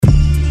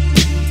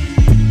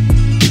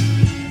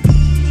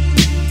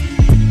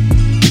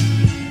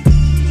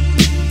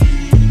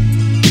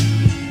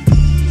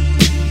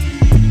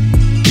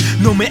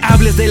me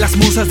hables de las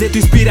musas de tu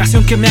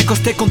inspiración, que me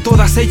acosté con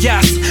todas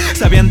ellas.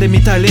 Sabían de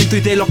mi talento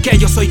y de lo que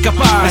yo soy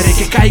capaz. Haré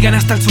que caigan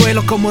hasta el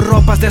suelo como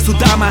ropas de su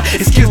dama.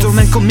 Skills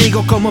duermen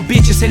conmigo como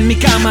bitches en mi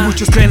cama.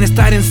 Muchos creen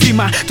estar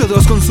encima,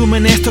 todos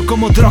consumen esto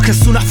como droga,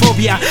 es una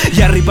fobia.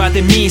 Y arriba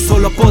de mí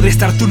solo podré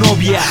estar tu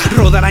novia.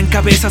 Rodarán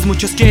cabezas,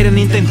 muchos quieren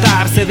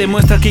intentar. Se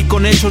demuestra que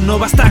con hechos no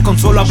basta con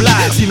solo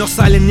hablar. Si no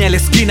salen ni a la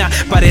esquina,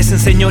 parecen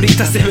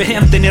señoritas,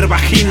 deberían tener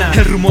vagina.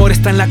 El rumor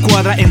está en la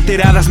cuadra,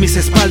 enteradas mis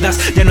espaldas.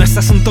 Ya no es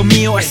asunto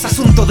mío, es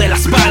asunto de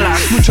las balas.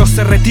 Muchos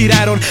se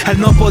retiraron al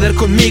no poder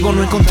conmigo,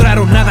 no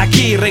encontraron nada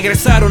aquí.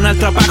 Regresaron al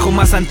trabajo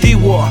más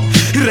antiguo.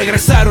 Y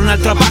regresaron al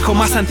trabajo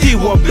más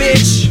antiguo,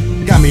 bitch.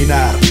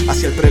 Caminar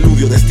hacia el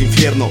preludio de este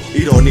infierno,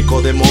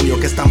 irónico demonio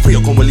que es tan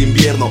frío como el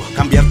invierno.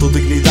 Cambiar tu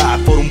dignidad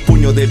por un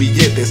puño de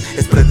billetes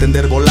es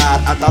pretender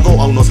volar atado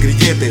a unos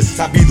grilletes.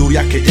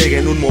 Sabiduría que llega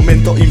en un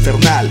momento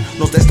infernal.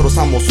 Nos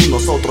destrozamos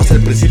unos otros,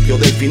 el principio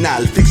del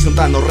final. Ficción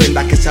tan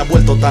horrenda que se ha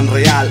vuelto tan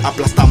real.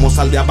 Aplastamos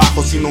al de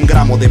abajo sin un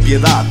gramo de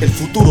piedad. El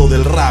futuro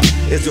del rap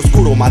es de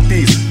oscuro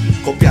matiz,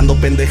 copiando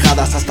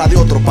pendejadas hasta de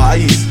otro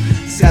país.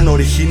 Sean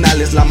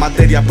originales, la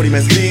materia prima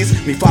es gris.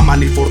 Ni fama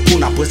ni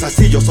fortuna, pues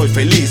así yo soy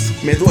feliz.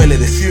 Me duele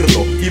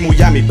decirlo y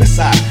muy a mi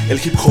pesar, el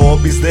hip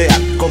hop is dead,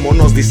 como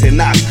nos dice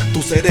Nas.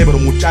 Tu cerebro,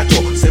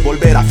 muchacho, se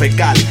volverá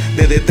fecal.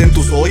 DDT en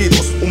tus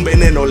oídos, un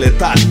veneno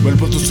letal.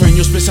 Vuelvo tus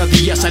sueños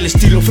pesadillas al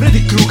estilo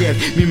Freddy Krueger.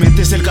 Mi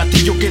mente es el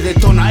gatillo que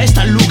detona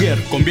esta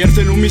Luger.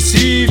 Convierte en un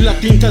misil la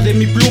tinta de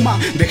mi pluma.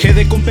 Dejé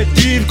de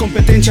competir,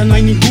 competencia no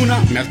hay ninguna.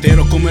 Me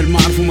altero como el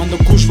mar fumando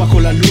kush bajo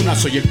la luna.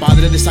 Soy el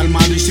padre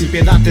desalmado y sin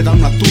piedad te da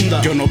una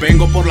tunda. Yo no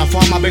vengo por la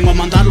fama, vengo a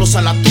mandarlos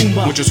a la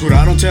tumba. Muchos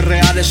juraron ser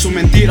reales, su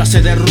mentira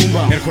se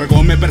derrumba. El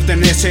juego me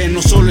pertenece,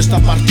 no solo esta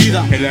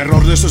partida. El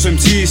error de esos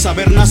MCs,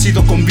 haber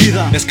nacido con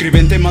vida.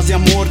 Escriben temas de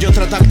amor y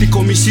otra táctica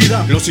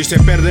homicida. Los hice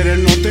perder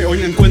el norte, hoy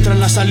no encuentran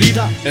la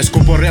salida.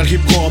 Escupo real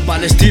hip hop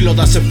al estilo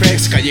Das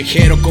FX.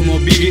 Callejero como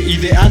Biggie,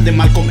 ideal de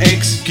Malcolm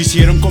X.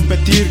 Quisieron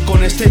competir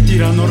con este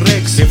tirano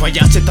Rex. Te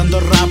fallaste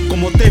tanto rap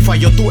como te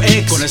falló tu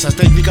ex. Con esas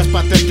técnicas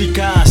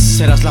patéticas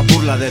serás la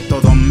burla de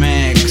todo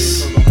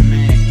Mex.